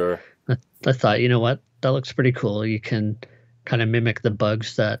whatever. Sure. I, I thought, you know what, that looks pretty cool. You can kind of mimic the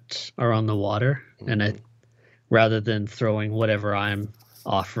bugs that are on the water, and I Hmm. rather than throwing whatever I'm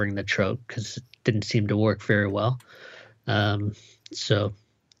offering the trout because it didn't seem to work very well. Um, so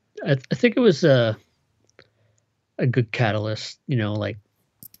I think it was a good catalyst, like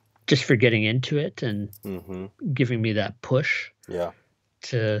just for getting into it and Hmm. giving me that push Yeah.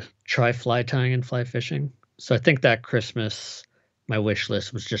 to try fly tying and fly fishing. So I think that Christmas, my wish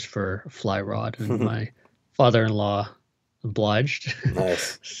list was just for a fly rod, and my father-in-law obliged.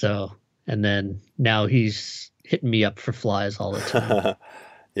 Nice. So, and then now he's hitting me up for flies all the time.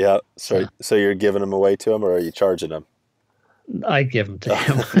 Yeah. So So so you're giving them away to him, or are you charging them? I give them to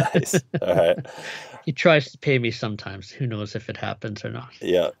him. Nice. All right. He tries to pay me sometimes. Who knows if it happens or not?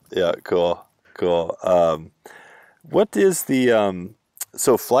 Yeah. Yeah. Cool. Cool. What is the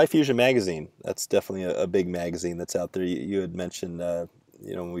so Fly Fusion magazine? That's definitely a big magazine that's out there. You had mentioned,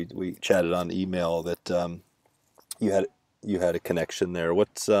 when we chatted on email that you had you had a connection there.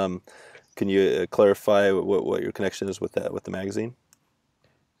 What's can you clarify what your connection is with that with the magazine?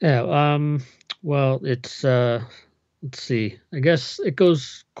 Yeah, well, it's let's see. I guess it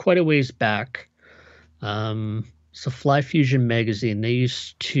goes quite a ways back. So Fly Fusion magazine, they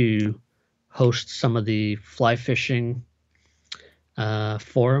used to host some of the fly fishing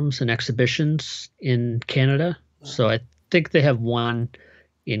forums and exhibitions in Canada. So I think they have one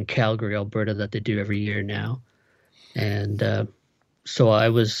in Calgary, Alberta, that they do every year now. And so I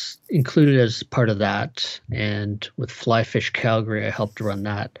was included as part of that. And with Fly Fish Calgary, I helped run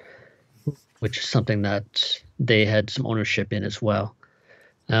that, which is something that they had some ownership in as well.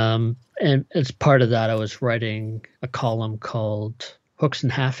 And as part of that, I was writing a column called Hooks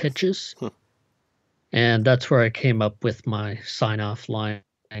and Half Hitches. Hmm. And that's where I came up with my sign off line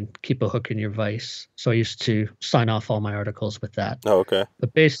and keep a hook in your vise. So I used to sign off all my articles with that. Oh, okay.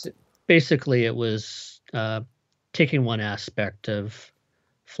 But basically, it was taking one aspect of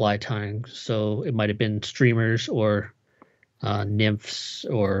fly tying. So it might have been streamers or nymphs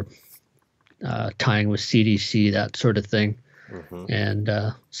or tying with CDC, that sort of thing. Hmm. And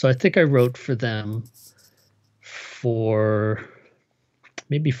so I think I wrote for them for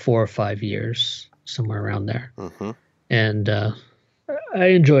maybe 4 or 5 years, somewhere around there. Hmm. And I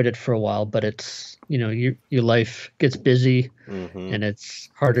enjoyed it for a while, but it's, your life gets busy Hmm. and it's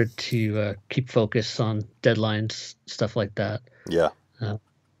harder to keep focus on deadlines, stuff like that. Yeah. Uh,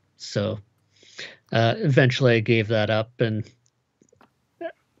 so eventually I gave that up. And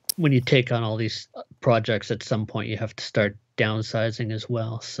when you take on all these projects, at some point you have to start downsizing as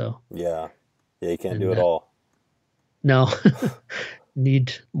well. So, Yeah. Yeah, you can't do and it all. no,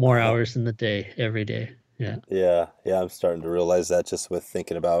 need more hours in the day every day. Yeah. Yeah, yeah, I'm starting to realize that just with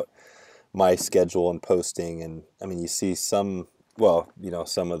thinking about my schedule and posting. And I mean, you see some, well,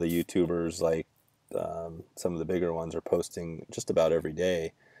 some of the YouTubers, like some of the bigger ones, are posting just about every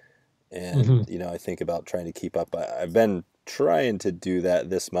day. Hmm. And, I think about trying to keep up. I've been trying to do that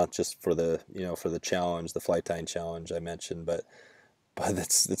this month just for for the challenge, the flight time challenge I mentioned, but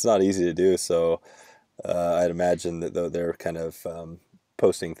it's not easy to do. So I'd imagine that though they're kind of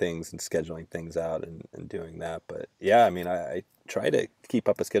posting things and scheduling things out and doing that. But yeah, I mean, I try to keep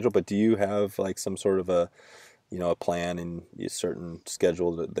up a schedule. But do you have like some sort of a plan and a certain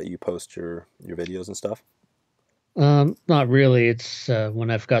schedule that you post your videos and stuff? Not really. It's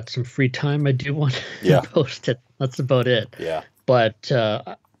when I've got some free time, I do want to Yeah, post it. That's about it. yeah. But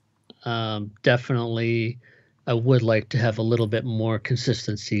definitely, I would like to have a little bit more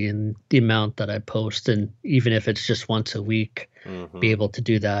consistency in the amount that I post, and even if it's just once a week, be Mm-hmm. able to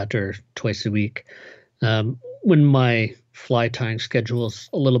do that or twice a week. When my fly tying schedule is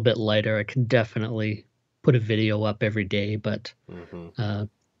a little bit lighter, I can definitely put a video up every day. But Mm-hmm. uh,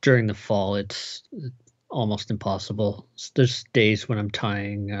 during the fall, it's almost impossible. There's days when I'm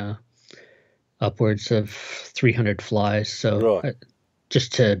tying upwards of 300 flies. So Really?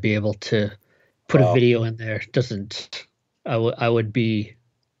 just to be able to put a Wow. video in there doesn't, I would be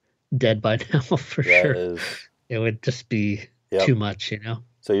dead by now for That sure. is, It would just be yep. too much.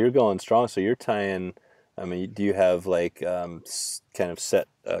 So you're going strong. So you're tying. I mean, do you have like kind of set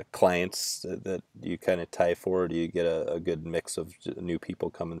clients that you kind of tie for, or do you get a good mix of new people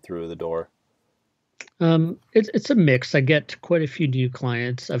coming through the door? It's a mix. I get quite a few new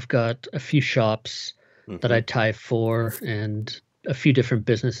clients. I've got a few shops that Mm-hmm. I tie for, and a few different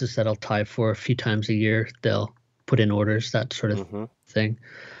businesses that I'll tie for a few times a year. They'll put in orders, that sort of Mm-hmm. thing.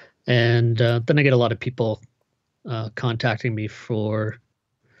 And then I get a lot of people contacting me for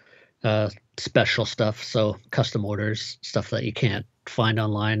special stuff, so custom orders, stuff that you can't find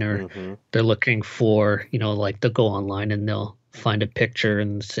online, or Mm-hmm. they're looking for, like they'll go online and they'll find a picture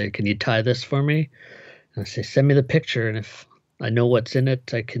and say, "Can you tie this for me?" And I say, "Send me the picture, and if I know what's in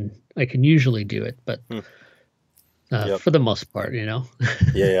it, I can usually do it, but Hmm. Yep. for the most part. Yeah,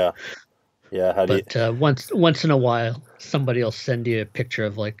 yeah, yeah. How do you? But once in a while, somebody will send you a picture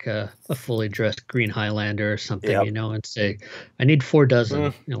of like a fully dressed green Highlander or something, Yep. and say, "I need 4 dozen."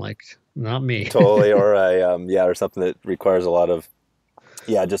 Mm, You're like, "Not me." totally. Or a yeah, or something that requires a lot of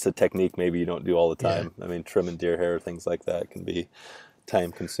yeah, just a technique maybe you don't do all the Yeah. time. I mean, trimming deer hair, things like that can be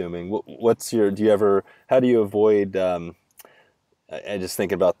time consuming. What's your? Do you ever? How do you avoid? I just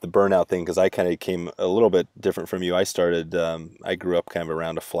thinking about the burnout thing because I kind of came a little bit different from you. I grew up kind of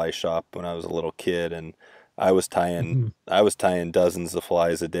around a fly shop when I was a little kid, and Hmm. I was tying dozens of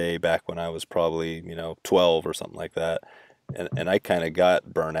flies a day back when I was probably 12 or something like that, and I kind of got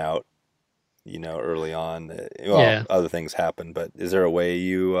burnout early on. Well, Yeah. other things happen, but is there a way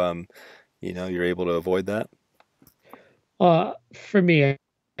you're able to avoid that? For me,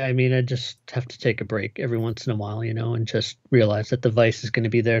 I mean, I just have to take a break every once in a while, and just realize that the vice is going to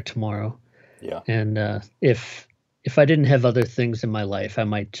be there tomorrow. Yeah. And if I didn't have other things in my life, I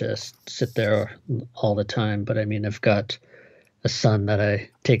might just sit there all the time. But I mean, I've got a son that I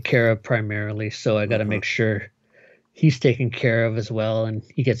take care of primarily, so I got to Hmm. make sure he's taken care of as well, and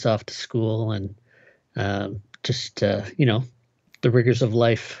he gets off to school and just the rigors of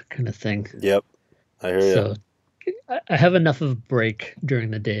life kind of thing. Yep. I hear you. So I have enough of a break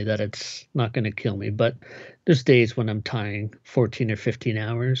during the day that it's not going to kill me. But there's days when I'm tying 14 or 15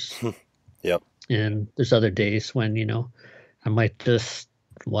 hours, Yep. and there's other days when I might just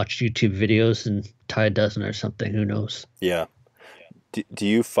watch YouTube videos and tie a dozen or something. Who knows? Yeah. Do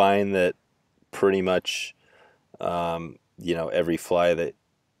you find that pretty much, every fly that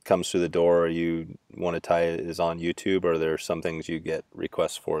comes through the door you want to tie is on YouTube, or are there some things you get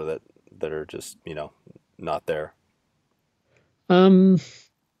requests for that are just, not there? Um,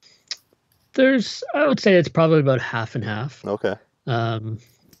 I would say it's probably about half and half. Okay. Um,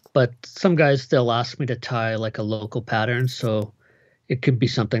 but some guys they'll ask me to tie like a local pattern, so it could be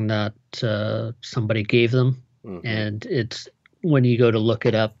something that somebody gave them, Hmm. and it's when you go to look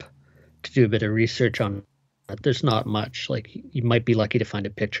it up to do a bit of research on it, there's not much. Like you might be lucky to find a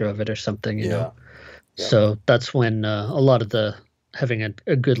picture of it or something. Yeah. Yep. So that's when a lot of the having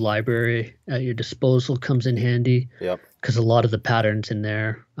a good library at your disposal comes in handy Yep. because a lot of the patterns in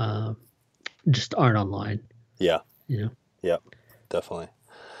there just aren't online. Yeah. You know. Yep. Definitely.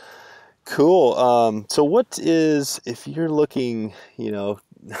 Cool. So what is, if you're looking,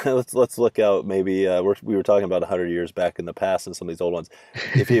 let's look out maybe, we were talking about 100 years back in the past and some of these old ones.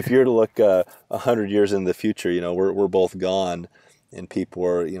 If you're to look 100 years in the future, we're both gone and people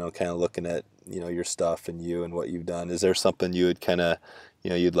are, kind of looking at, your stuff and you and what you've done. Is there something you would kind of,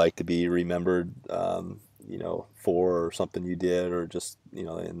 you'd like to be remembered, for, or something you did, or just,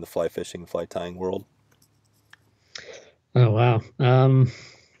 in the fly fishing, fly tying world? Oh wow.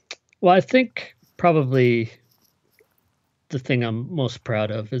 Well, I think probably the thing I'm most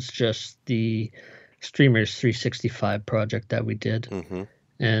proud of is just the Streamers 365 project that we did. Mm-hmm.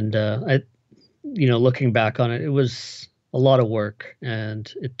 And looking back on it, it was a lot of work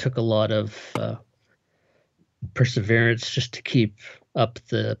and it took a lot of perseverance just to keep up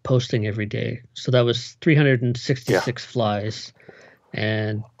the posting every day. So that was Yeah. 366 flies.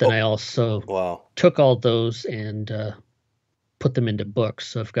 And then Oh, I also wow. took all those and put them into books.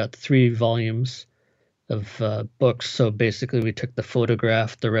 So I've got 3 volumes of books. So basically, we took the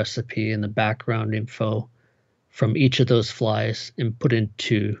photograph, the recipe, and the background info from each of those flies and put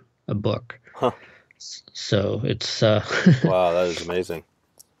into a book. Huh. So it's Wow, that is amazing.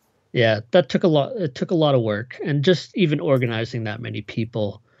 yeah, that took a lot. It took a lot of work, and just even organizing that many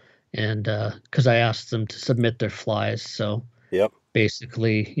people, and because I asked them to submit their flies, so Yep.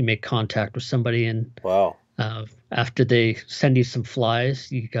 basically you make contact with somebody, and Wow. after they send you some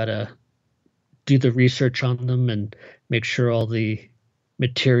flies, you gotta do the research on them and make sure all the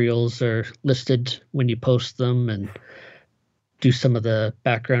materials are listed when you post them and do some of the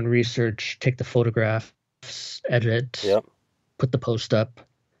background research, take the photographs, edit, Yep. put the post up,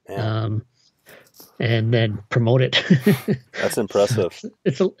 Man, um, and then promote it. that's So impressive.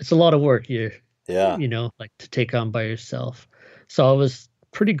 it's a lot of work Yeah. like to take on by yourself. So I was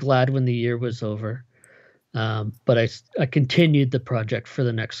pretty glad when the year was over. But I continued the project for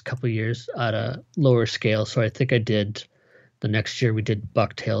the next couple of years at a lower scale. So I think I did the next year we did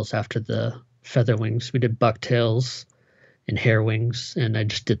bucktails after the feather wings. We did bucktails and hair wings, and I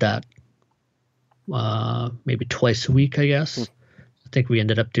just did that maybe twice a week, I Hmm. guess. I think we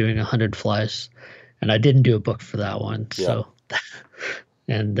ended up doing 100 flies, and I didn't do a book for that one. Yeah. So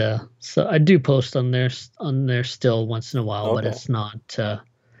and so I do post on there still once in a while, but Okay. it's not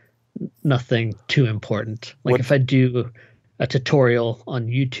nothing too important. Like What? if I do a tutorial on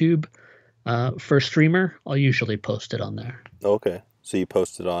YouTube for a streamer, I'll usually post it on there. Okay. So you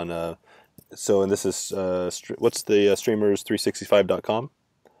posted on, so, and this is, what's the streamers365.com?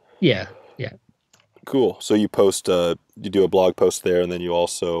 Yeah, yeah, Cool. So you post, you do a blog post there, and then you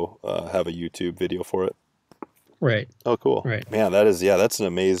also have a YouTube video for it. right, Oh, cool. right. Man, yeah, that's an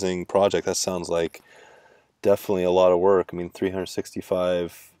amazing project. That sounds like definitely a lot of work. I mean,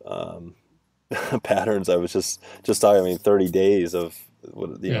 365 patterns. I was just talking. I mean, 30 days of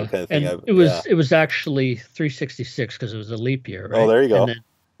what Yeah, kind of thing. and I've Yeah. it was actually 366 because it was a leap year, Oh, right? there you And go.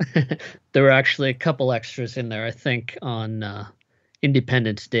 then there were actually a couple extras in there. I think on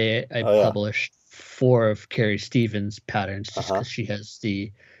Independence Day, I Oh yeah. published 4 of Carrie Stevens' patterns Uh just huh. because she has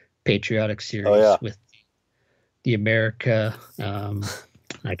the patriotic Oh yeah. series with the America.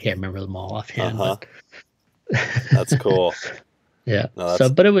 I can't remember them all offhand, Uh-huh. but That's cool. yeah. No, So,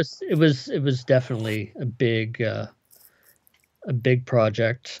 that's but it was definitely a big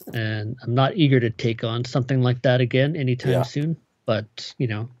project, and I'm not eager to take on something like that again anytime yeah. soon. But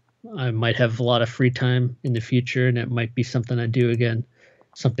I might have a lot of free time in the future, and it might be something I do again.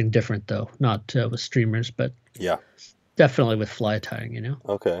 Something different though, not with streamers, but Yeah. definitely with fly tying.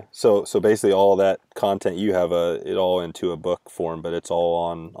 Okay. So basically all that content you have it all into a book form, but it's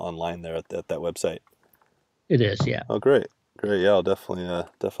all online there at that website. It is, yeah. Oh, great. Great. Yeah, I'll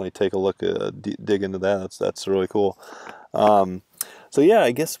definitely take a look dig into that. That's really cool. Um, so yeah,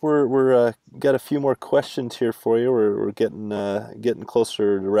 I guess we're got a few more questions here for you. We're getting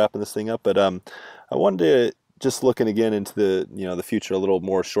closer to wrapping this thing up, but I wanted to just looking again into the future a little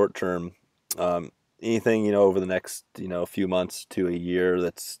more short term. Um, Anything over the next few months to a year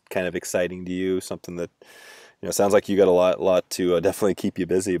that's kind of exciting to you? Something that sounds like you got a lot to definitely keep you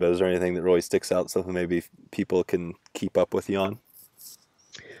busy. But is there anything that really sticks out? Something maybe people can keep up with you on?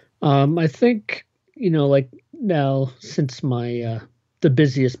 I think, like now, since the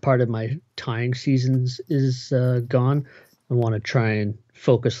busiest part of my tying seasons is gone, I want to try and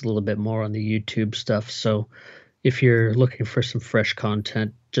focus a little bit more on the YouTube stuff. So if you're looking for some fresh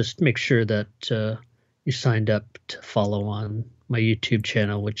content, just make sure that you signed up to follow on my YouTube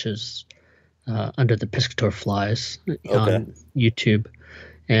channel, which is under the Piscator Flies Okay. on YouTube.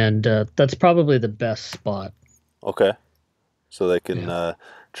 And that's probably the best spot. Okay. So they can Yeah.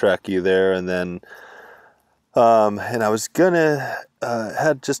 track you there, and then and I was gonna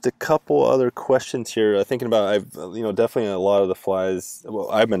had just a couple other questions here. Thinking about I've definitely a lot of the flies. Well,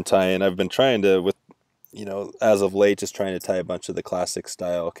 I've been tying. I've been trying to with as of late just trying to tie a bunch of the classic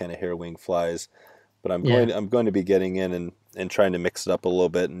style kind of hair wing flies. But Yeah. I'm going to be getting in and trying to mix it up a little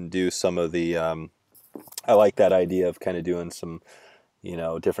bit and do some of the. I like that idea of kind of doing some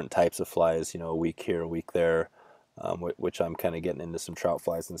different types of flies. A week here, a week there. Which I'm kind of getting into some trout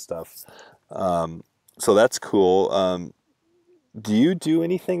flies and stuff. So that's cool. Do you do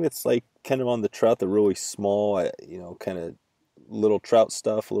anything that's like kind of on the trout, the really small, kind of little trout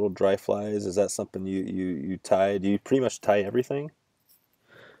stuff, little dry flies? Is that something you tie? Do you pretty much tie everything?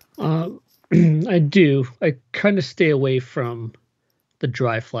 Um, I do. I kind of stay away from the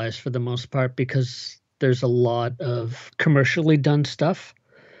dry flies for the most part because there's a lot of commercially done stuff.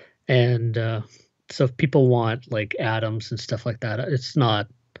 And so if people want like atoms and stuff like that,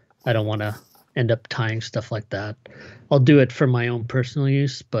 I don't want to end up tying stuff like that. I'll do it for my own personal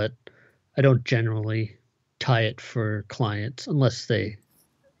use, but I don't generally tie it for clients unless they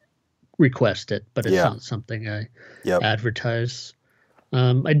request it, but it's Yeah. not something I Yep. advertise.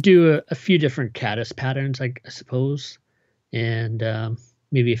 I do a few different caddis patterns, I suppose, and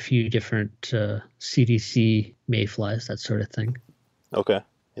maybe a few different CDC mayflies, that sort of thing. Okay.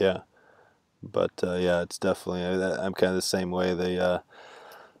 Yeah. But yeah, it's definitely I'm kind of the same way. They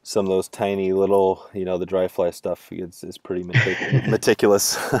some of those tiny little the dry fly stuff is pretty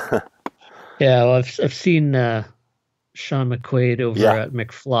meticulous. Yeah, well, I've seen Sean McQuaid over Yeah. at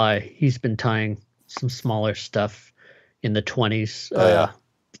McFly. He's been tying some smaller stuff in the 20s, Oh yeah.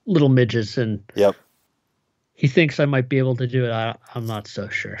 little midges, and Yep. he thinks I might be able to do it. I'm not so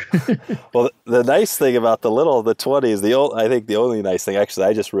sure. Well, the nice thing about the 20s, I think the only nice thing, actually,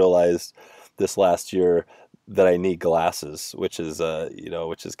 I just realized this last year that I need glasses, which is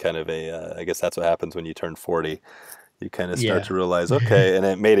kind of I guess that's what happens when you turn 40. You kind of start Yeah. to realize, okay, and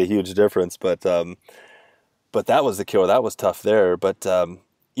it made a huge difference. But that was the killer. That was tough there. But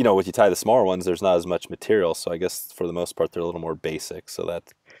when you tie the smaller ones, there's not as much material, so I guess for the most part they're a little more basic. So that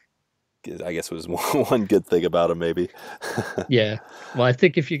I guess was one good thing about them, maybe. Yeah. Well, I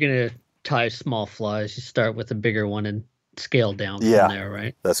think if you're gonna tie small flies, you start with a bigger one and scale down from Yeah, there,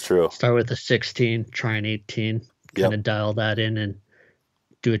 right? that's true. Start with a 16, try an 18, kind Yep. of dial that in and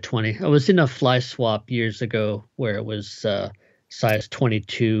do a 20. I was in a fly swap years ago where it was size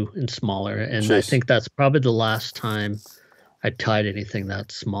 22 and smaller, and I Jeez. think that's probably the last time I tied anything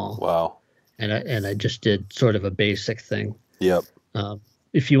that small. Wow. And I just did sort of a basic thing. Yep. Um,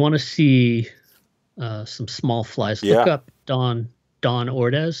 if you want to see some small flies, look Yeah. up Don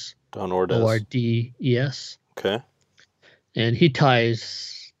Ordez, Don Ordes. Ordes, Okay. and he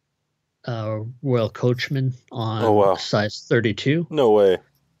ties Royal Coachman Oh on wow. size 32 No way.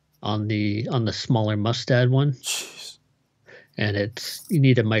 on the smaller mustad one, Jeez. and you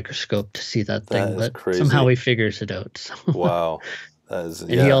need a microscope to see that That thing, is but somehow crazy. he figures it out. So. Wow. That is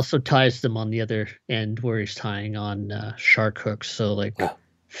And he yeah. also ties them on the other end where he's tying on shark hooks, so like Yeah.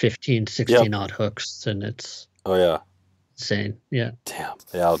 15, Yep. 16 odd hooks, and it's Oh yeah. insane. Yeah. Damn.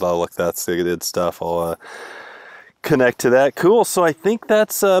 Yeah, I'll look. That's the good stuff. I'll connect to that. Cool. So I think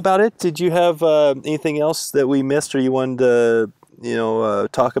that's about it. Did you have anything else that we missed or you wanted to,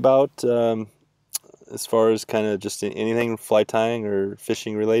 talk about as far as kind of just anything fly tying or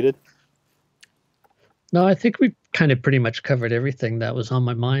fishing related? No, I think we kind of pretty much covered everything that was on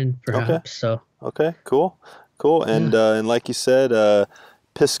my mind, Okay. perhaps. So, Okay. Cool. Cool. And yeah. and like you said,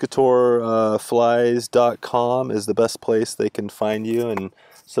 Piscatorflies.com is the best place they can find you and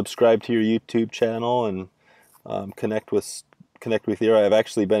subscribe to your YouTube channel and connect with you. I've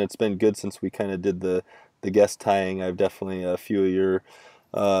actually been. It's been good since we kind of did the guest tying. I've definitely a few of your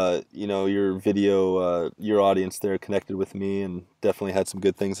your video, your audience there connected with me and definitely had some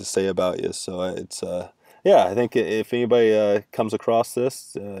good things to say about you. So it's yeah, I think if anybody comes across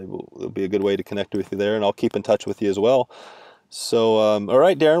this, it'll be a good way to connect with you there, and I'll keep in touch with you as well. So, all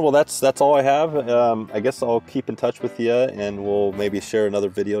right, Darren. Well, that's all I have. I guess I'll keep in touch with you, and we'll maybe share another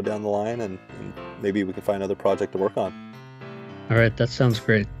video down the line, and maybe we can find another project to work on. All right. That sounds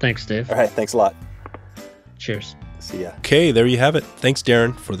great. Thanks, Dave. All right. Thanks a lot. Cheers. See ya. Okay, there you have it. Thanks,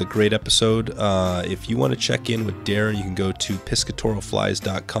 Darren, for the great episode. If you want to check in with Darren, you can go to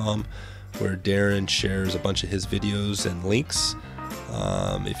piscatoralflies.com, where Darren shares a bunch of his videos and links.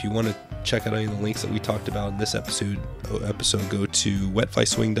 If you want to check out any of the links that we talked about in this episode go to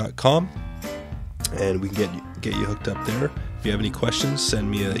wetflyswing.com and we can get you hooked up there. If you have any questions,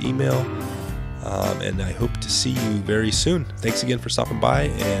 send me an email, and I hope to see you very soon. Thanks again for stopping by,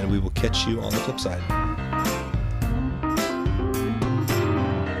 and we will catch you on the flip side.